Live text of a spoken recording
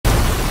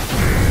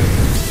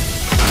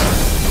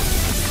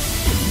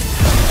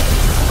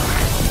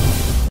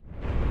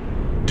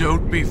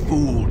be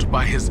fooled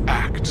by his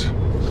act.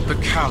 The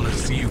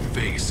callous you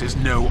face is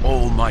no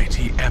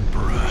almighty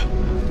emperor,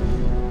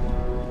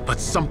 but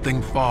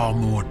something far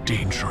more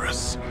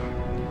dangerous.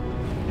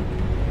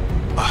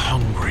 A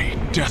hungry,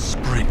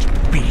 desperate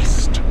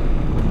beast.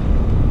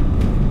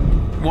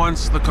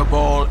 Once the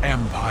Cabal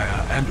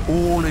Empire and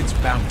all its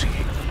bounty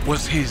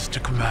was his to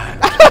command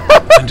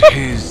and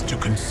his to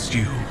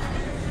consume.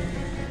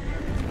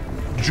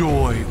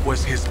 Joy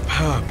was his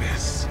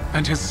purpose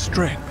and his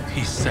strength,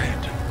 he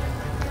said.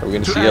 Are we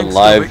gonna see a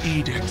live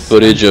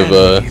footage of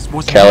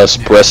Callus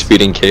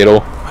breastfeeding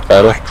Cato?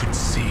 I could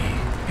see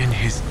in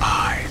his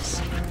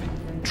eyes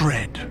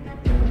dread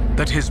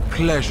that his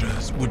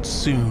pleasures would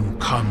soon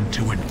come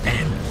to an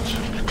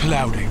end,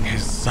 clouding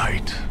his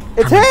sight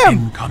from an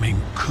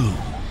incoming coup.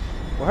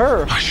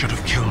 I should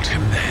have killed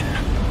him then,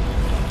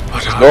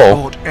 but I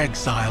thought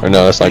exile. Or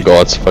no, that's not Go.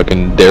 It's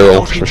fucking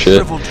Daryl or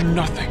shit. To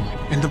nothing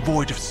in the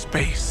void of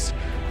space.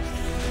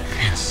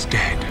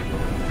 Instead,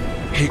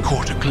 he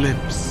caught a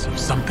glimpse of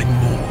something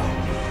more.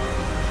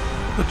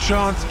 The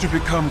chance to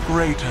become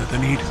greater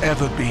than he'd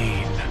ever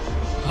been.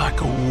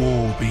 Like a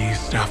war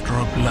beast after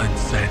a blood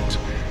scent,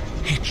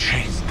 he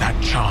chased that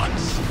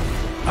chance,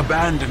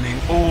 abandoning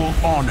all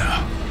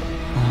honor,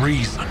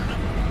 reason.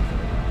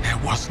 There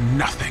was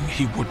nothing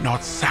he would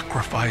not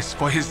sacrifice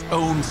for his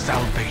own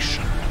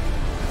salvation.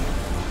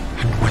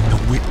 And when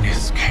the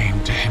witness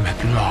came to him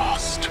at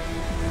last,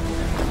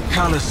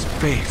 Callus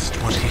faced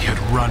what he had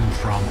run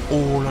from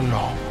all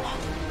along.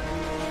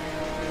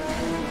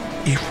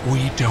 If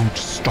we don't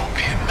stop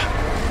him,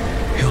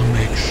 he'll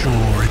make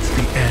sure it's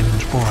the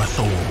end for us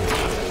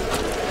all.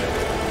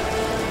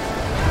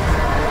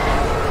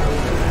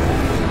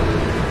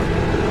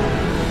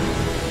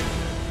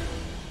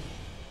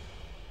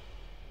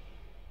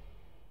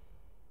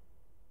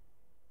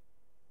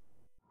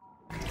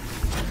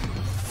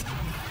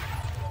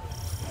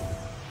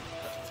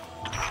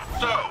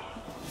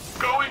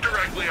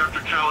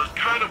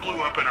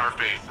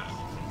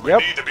 We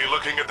need to be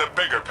looking at the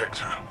bigger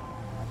picture.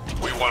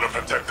 We want to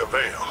protect the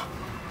Veil.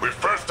 We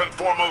first and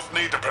foremost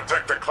need to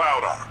protect the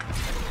Cloud Ark.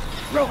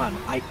 Rohan,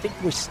 I think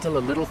we're still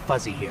a little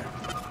fuzzy here.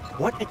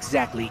 What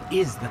exactly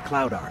is the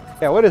Cloud Ark?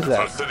 Yeah, what is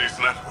that? It's our city's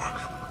network.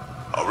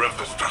 Our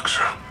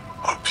infrastructure.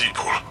 Our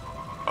people.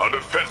 Our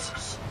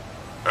defenses.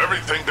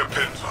 Everything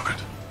depends on it.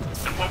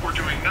 And what we're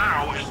doing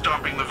now is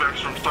stopping the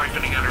Vex from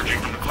siphoning energy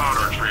from the Cloud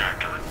Ark's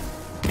reactor.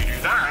 If you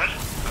do that,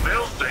 the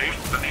Veil's safe,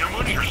 and the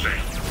Harmony are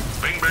safe.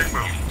 Bing, bang,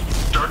 boom.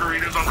 Starter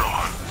readers on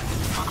Rohan.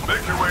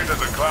 Make your way to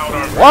the Cloud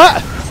Ark.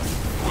 What?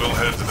 We'll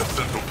head to the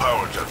central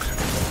power junction.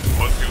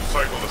 Once you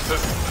cycle the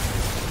system,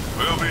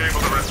 we'll be able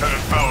to return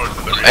power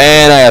to the...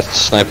 And I got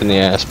sniped in the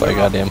ass by a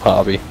goddamn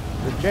hobby.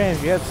 But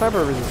James, you had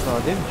cyber resistance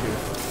on, didn't you?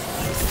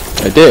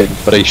 I did,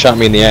 but he shot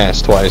me in the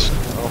ass twice.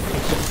 Oh.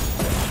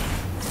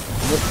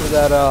 Look for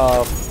that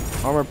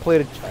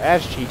armor-plated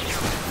ass cheek.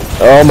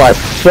 Oh my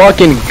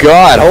fucking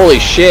god! Holy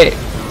shit!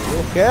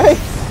 Okay.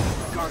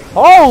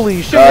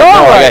 Holy shit!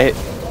 No,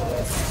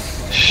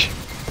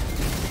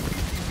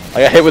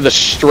 I got hit with a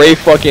stray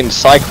fucking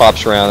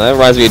Cyclops round. That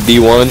reminds me of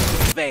D1.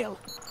 Veil.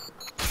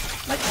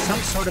 Like some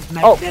sort of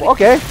magnetic. Oh,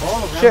 okay.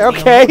 Shit,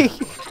 okay.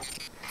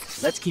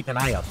 Let's keep an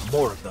eye out for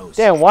more of those.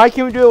 Damn, why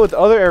can't we do it with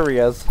other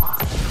areas?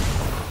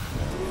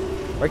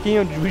 Why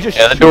can't we just...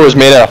 Yeah, the door was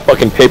made out of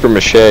fucking paper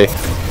mache.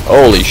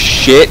 Holy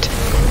shit.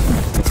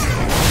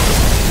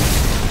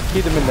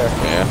 Keep them in there.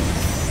 Yeah.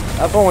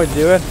 That's one way to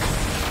do it.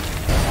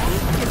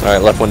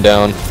 Alright, left one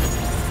down.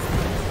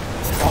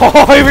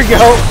 Oh, here we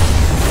go!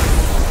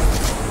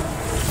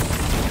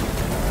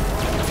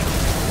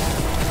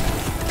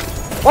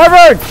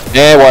 Wyvern!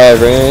 Yeah,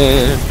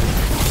 Wyvern.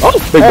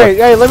 Oh, big hey, boy.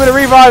 Hey, limited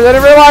revive, let it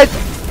revive!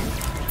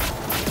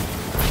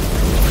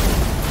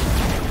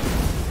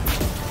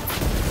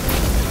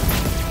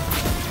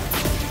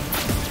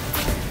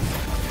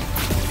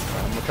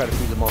 I'm gonna try to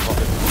feed the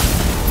motherfucker.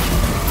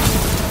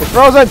 It's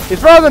frozen!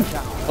 It's frozen!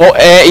 Oh,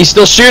 he's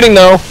still shooting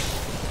though.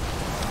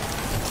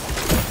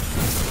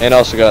 And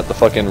also got the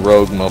fucking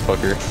rogue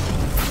motherfucker.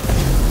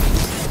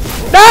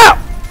 No!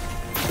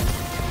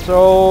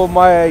 So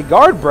my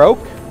guard broke.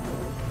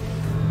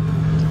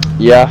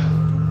 Yeah.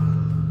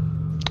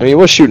 I mean, he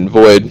was shooting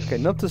void. Okay,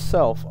 note to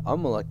self.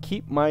 I'm gonna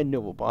keep my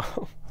Nova Bomb.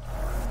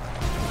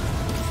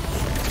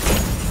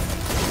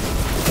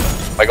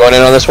 Am I going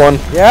in on this one?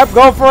 Yep,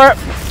 go for it.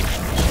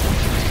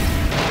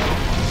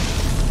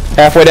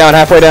 Halfway down,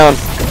 halfway down.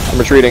 I'm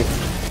retreating.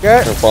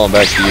 Okay. I'm falling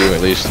back to you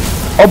at least.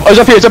 Oh, it's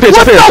up here, it's up here, it's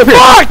up here, it's up here.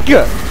 What the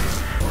fuck?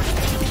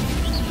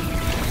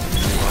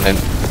 And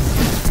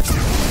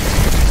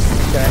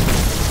okay.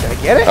 Did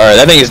I get it? Alright,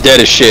 that thing is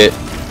dead as shit.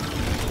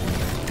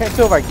 Can't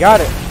tell if I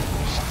got it.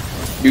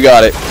 You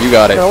got it, you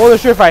got it. I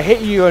wasn't sure if I hit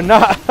you or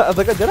not. I was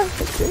like, did I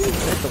hit you? I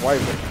hit the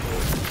Wyvern.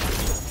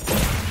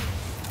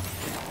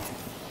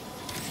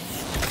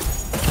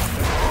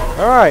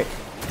 Alright.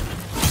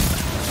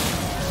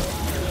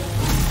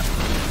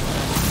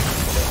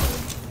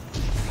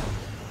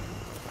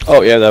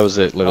 Oh yeah, that was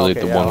it. Literally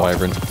okay, the one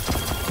Wyvern.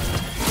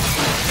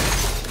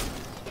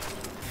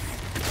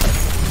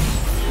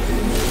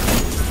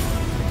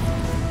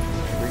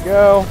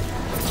 go.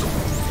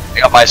 I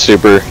got my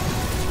super.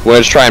 We're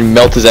gonna try and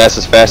melt his ass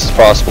as fast as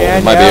possible. Yeah,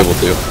 we might be able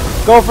to.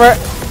 Go for it.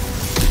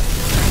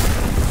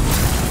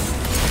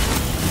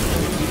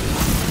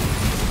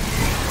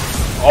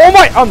 Oh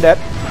my! I'm dead.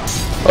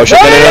 Oh shit!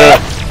 No.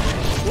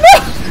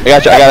 I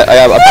got you.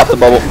 I popped the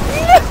bubble. No!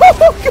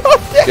 God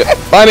damn it.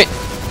 Find me.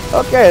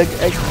 Okay,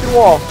 exit the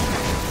wall. Oh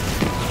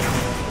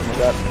my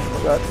god. Oh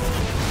my god.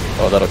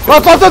 Oh, that'll kill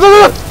us.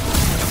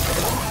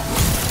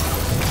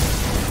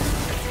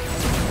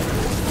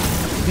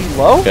 Is he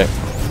low? Okay.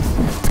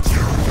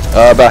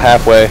 About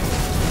halfway.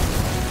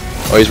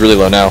 Oh, he's really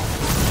low now.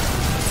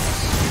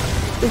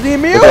 Is he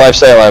immune? Look alive,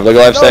 stay alive. Look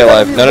alive, stay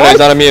alive. No, he's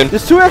not immune.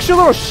 There's 2 extra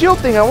little shield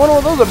things. I wonder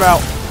what those are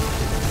about.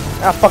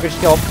 Ah, fucking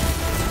shield.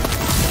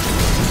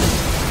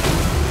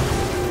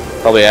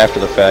 Probably after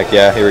the fact.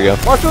 Yeah, here we go.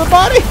 Watch for the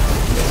body.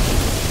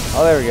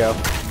 Oh, there we go.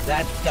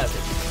 That does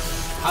it.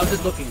 How's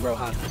it looking,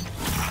 Rohan?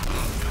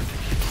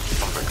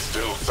 Something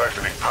still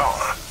siphoning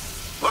power.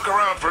 Look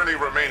around for any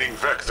remaining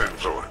Vex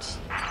influence.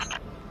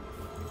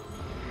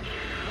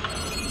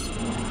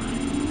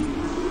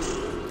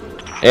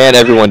 And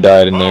everyone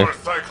died in there. Power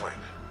cycling.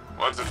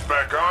 Once it's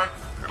back on,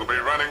 it'll be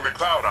running the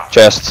cloud off.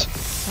 Chests.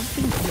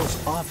 Something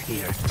feels off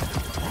here.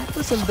 That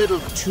was a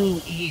little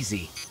too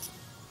easy.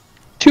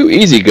 Too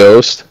easy,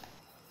 Ghost.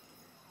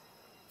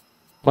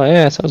 My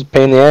ass. That was a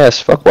pain in the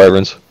ass. Fuck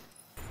wyverns.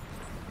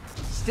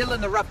 Still in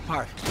the rough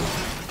part.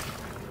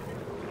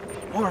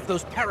 More of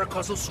those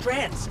paracausal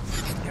strands.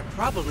 They're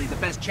probably the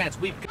best chance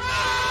we've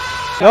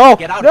got. No!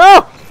 Get out.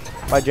 No!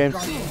 Bye, James.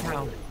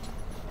 Town.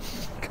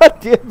 God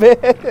damn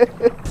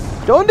it!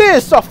 Don't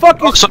this! Oh, fuck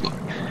you!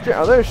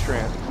 Oh, there's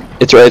Strand.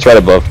 It's right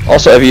above.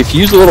 Also, if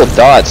you use the little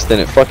dots, then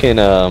it fucking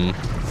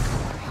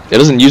it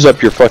doesn't use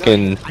up your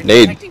fucking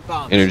nade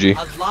energy.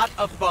 A lot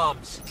of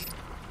bombs.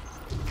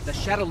 The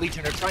Shadow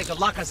Legion are trying to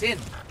lock us in.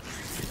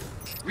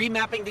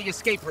 Remapping the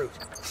escape route.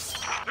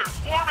 They're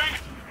swarming!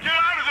 Get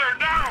out of there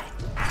now!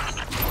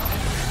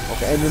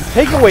 Okay, and then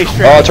take away Oh,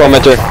 Strand.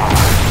 Tormentor. 2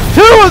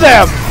 of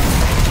them!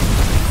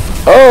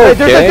 Oh,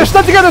 Hey, they're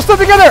stuck together, stuck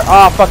together!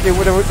 Ah, fuck, they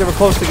were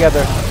close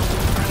together.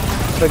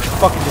 Like,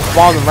 fucking just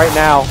bomb them right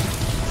now.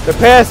 They're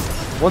pissed!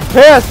 One's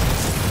pissed!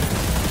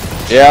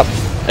 Yep,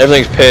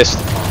 everything's pissed.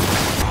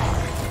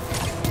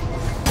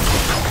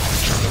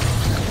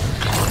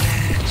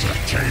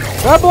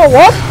 Can I blow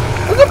up?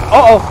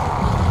 Uh-oh.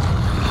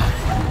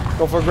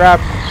 Go for a grab.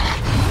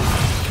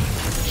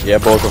 Yeah,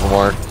 both of them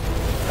are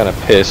kind of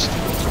pissed.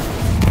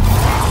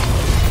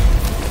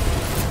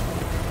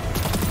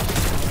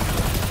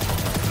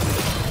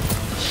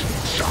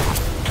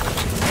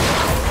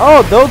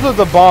 Oh, those are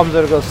the bombs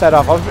that are going to set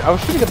off. I was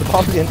shooting at the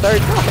bombs the entire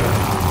time.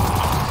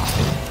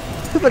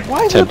 I was like,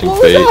 why is Tempting it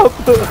blowing fate. up?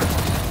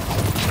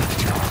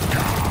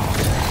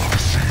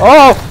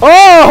 Oh!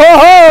 Oh!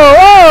 Oh!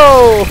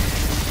 Oh!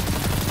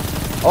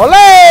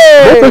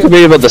 Ole! Both could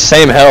be about the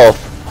same health.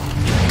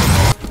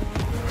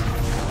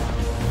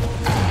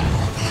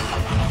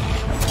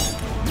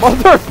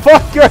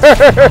 Motherfucker!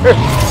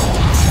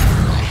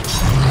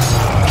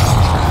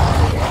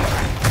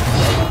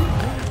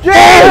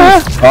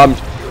 Yeah!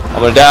 I'm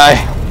gonna die.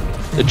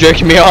 They're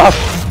jerking me off.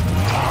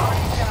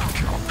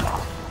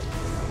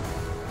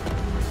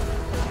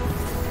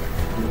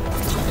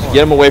 Just get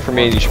them away from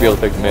me and you should be able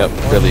to pick me up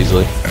fairly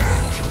easily.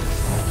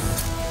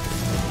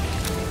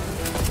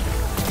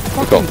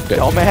 Go. Okay.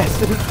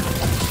 Dumbasses.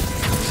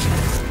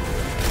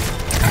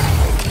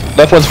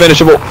 Left one's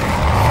finishable.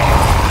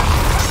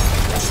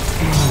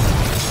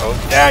 Oh,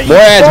 yeah, More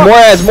ads, more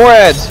ads, more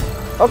ads.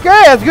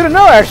 Okay, that's good to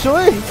know,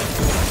 actually.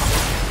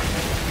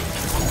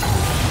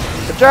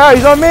 Watch out,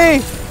 he's on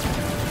me.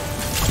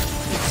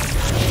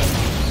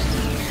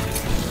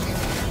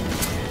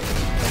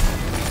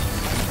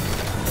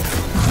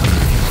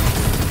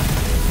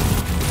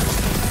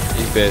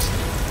 He's pissed.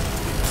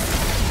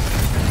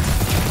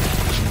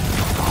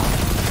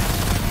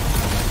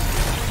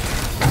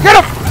 Get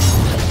him!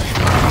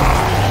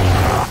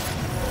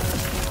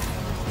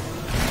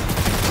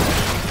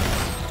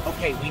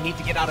 Okay, we need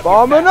to get out of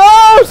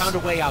Bombinos! here. Found a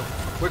way out.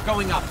 We're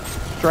going up.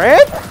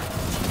 Strand?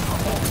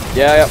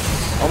 Yeah,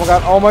 Oh my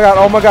god, oh my god,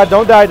 oh my god,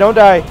 don't die, don't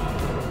die.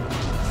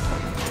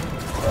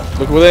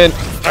 Look within.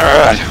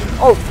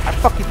 Oh, I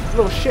fucking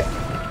little shit.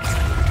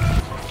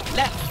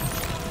 Left.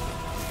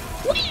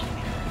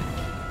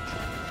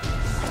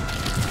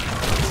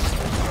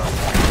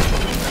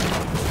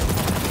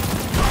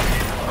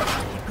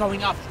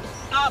 Going up.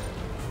 Up.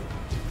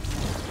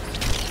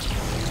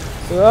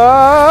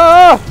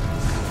 Ah!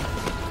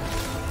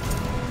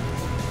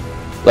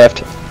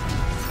 Left.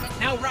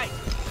 Now right.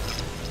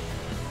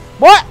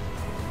 What?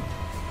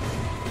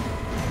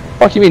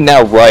 Fuck you mean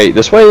now right?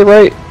 This way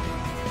right?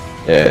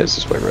 Yeah, it's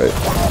this way right.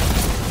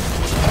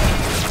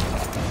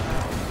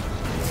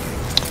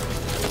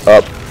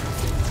 Up.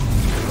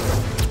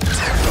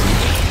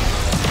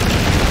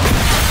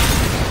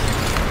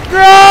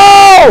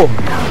 No!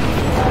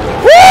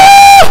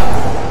 Woo!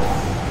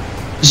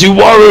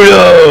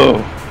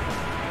 Zuwarudo!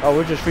 Oh,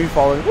 we're just free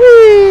falling.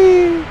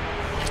 Whee!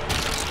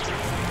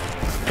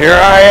 Here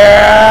I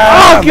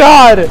am! Oh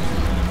god!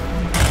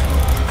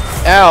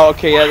 Ow,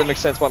 okay, yeah, that makes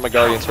sense why my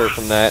guardian's hurt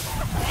from that.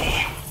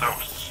 That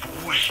was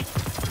sweet.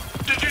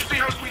 Did you see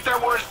how sweet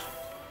that was?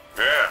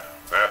 Yeah,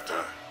 that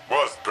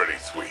was pretty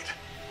sweet.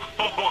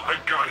 Oh, I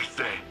gotta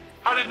say,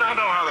 I did not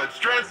know how that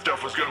strand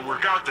stuff was gonna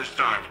work out this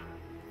time.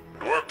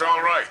 It worked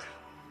all right.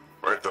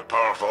 With the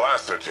powerful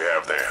asset you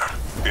have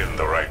there. In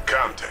the right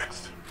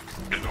context.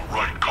 In the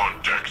right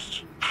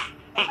context.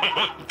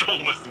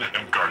 Don't listen to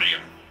him,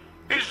 Guardian.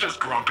 He's just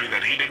grumpy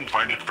that he didn't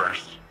find it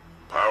first.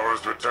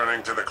 Power's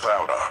returning to the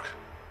Cloud Ark.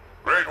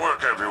 Great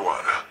work,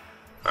 everyone.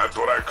 That's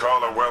what I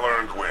call a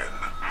well-earned win.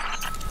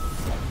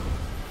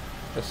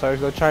 Osiris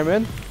gonna chime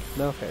in?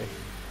 No, okay.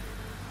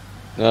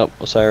 Nope,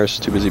 Osiris is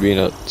too busy being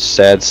a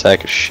sad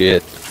sack of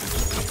shit.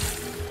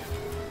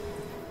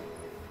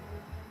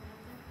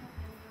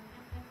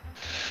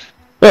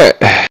 Alright.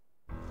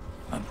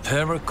 A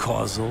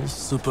paracausal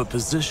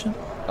superposition?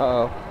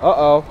 Uh-oh.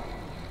 Uh-oh.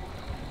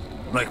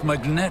 Like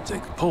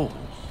magnetic poles.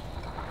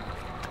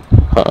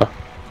 Huh.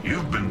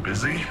 You've been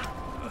busy.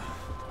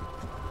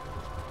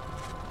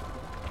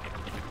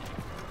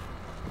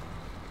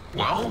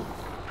 Well?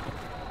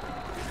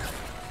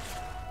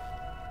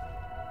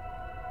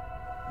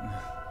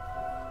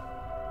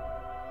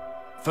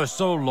 For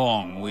so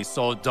long, we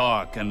saw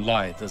dark and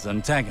light as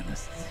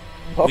antagonists.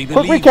 Oh, We quick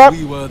believed recap.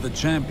 we were the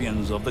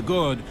champions of the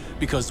good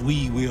because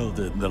we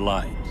wielded the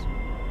light.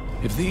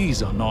 If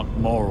these are not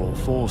moral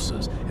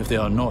forces, if they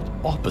are not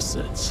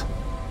opposites,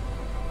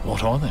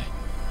 what are they?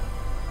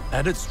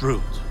 At its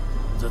root,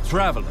 the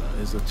Traveler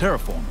is a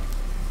terraformer,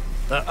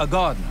 a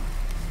gardener.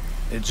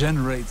 It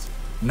generates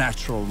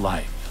natural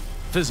life,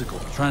 physical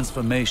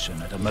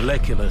transformation at a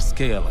molecular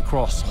scale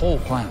across whole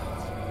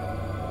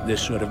planets.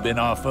 This should have been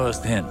our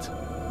first hint.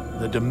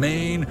 The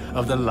domain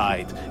of the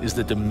light is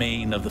the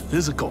domain of the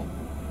physical.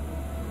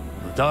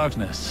 The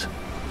darkness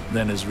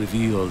then is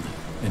revealed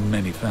in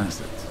many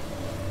facets.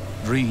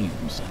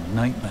 Dreams and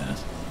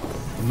nightmares,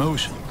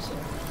 emotions,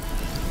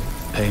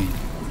 pain,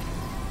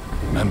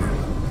 memory.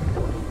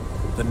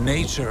 The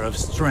nature of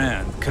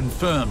Strand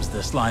confirms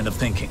this line of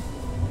thinking.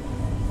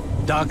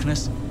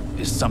 Darkness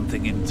is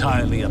something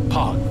entirely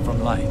apart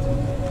from light.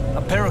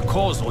 A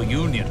paracausal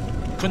union,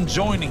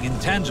 conjoining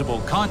intangible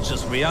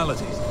conscious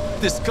realities,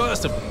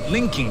 discursively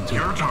linking to...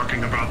 You're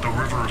talking about the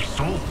River of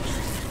Souls.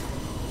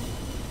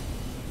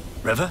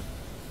 River?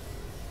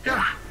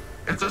 Yeah,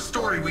 it's a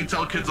story we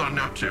tell kids on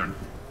Neptune.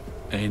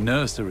 A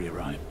nursery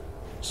rhyme.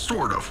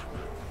 Sort of.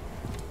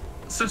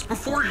 Since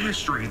before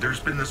history, there's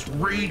been this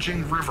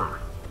raging river.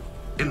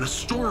 In the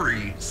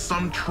story,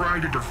 some try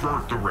to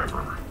divert the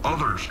river,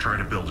 others try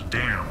to build a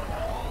dam,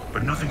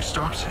 but nothing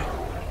stops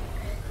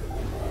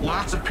it.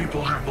 Lots of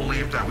people have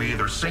believed that we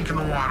either sink in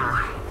the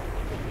water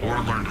or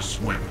learn to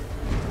swim.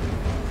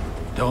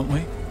 Don't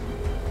we?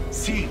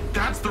 See,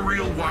 that's the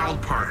real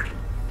wild part.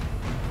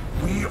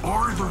 We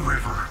are the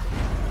river.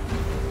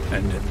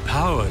 And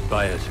empowered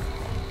by it,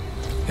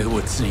 it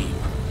would seem.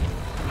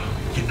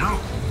 You know,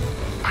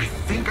 I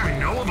think I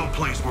know of a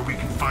place where we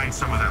can find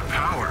some of that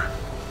power.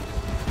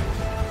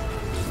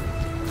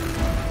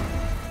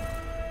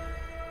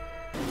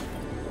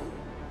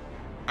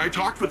 I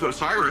talked with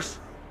Osiris.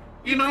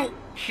 You know,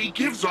 he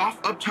gives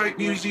off uptight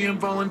museum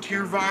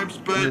volunteer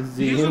vibes, but he's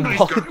a Museum nice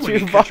guy when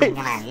you catch him vibes.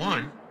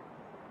 one-on-one.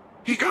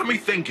 He got me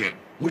thinking,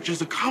 which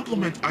is a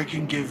compliment I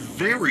can give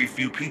very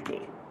few people.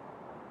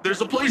 There's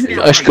a place near.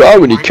 Nice guy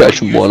when you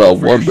catch him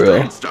one-on-one,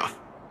 bro. Stuff.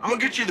 I'm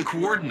gonna get you the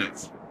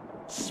coordinates.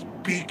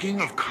 Speaking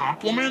of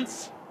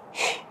compliments,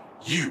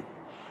 you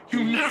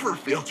never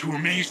fail to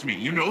amaze me.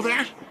 You know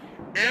that?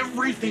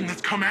 Everything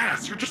that's come at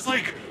us, you're just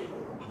like,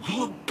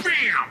 bam,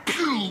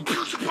 pew,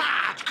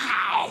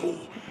 pow.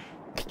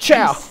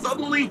 Ciao. And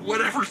suddenly,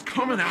 whatever's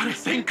coming at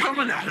us ain't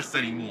coming at us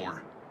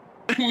anymore,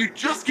 and we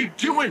just keep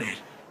doing it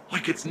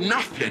like it's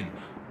nothing.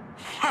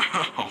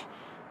 Wow.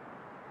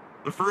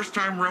 The first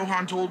time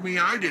Rohan told me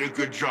I did a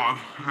good job,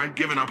 I'd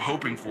given up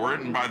hoping for it,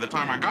 and by the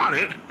time I got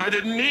it, I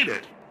didn't need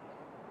it.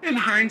 In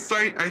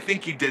hindsight, I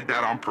think he did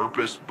that on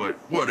purpose, but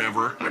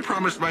whatever. I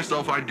promised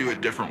myself I'd do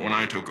it different when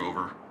I took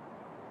over.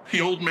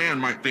 The old man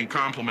might think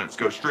compliments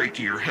go straight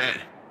to your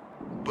head.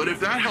 But if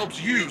that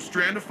helps you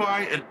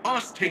Strandify and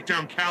us take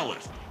down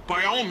Callus,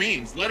 by all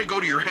means, let it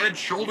go to your head,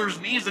 shoulders,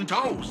 knees, and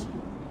toes.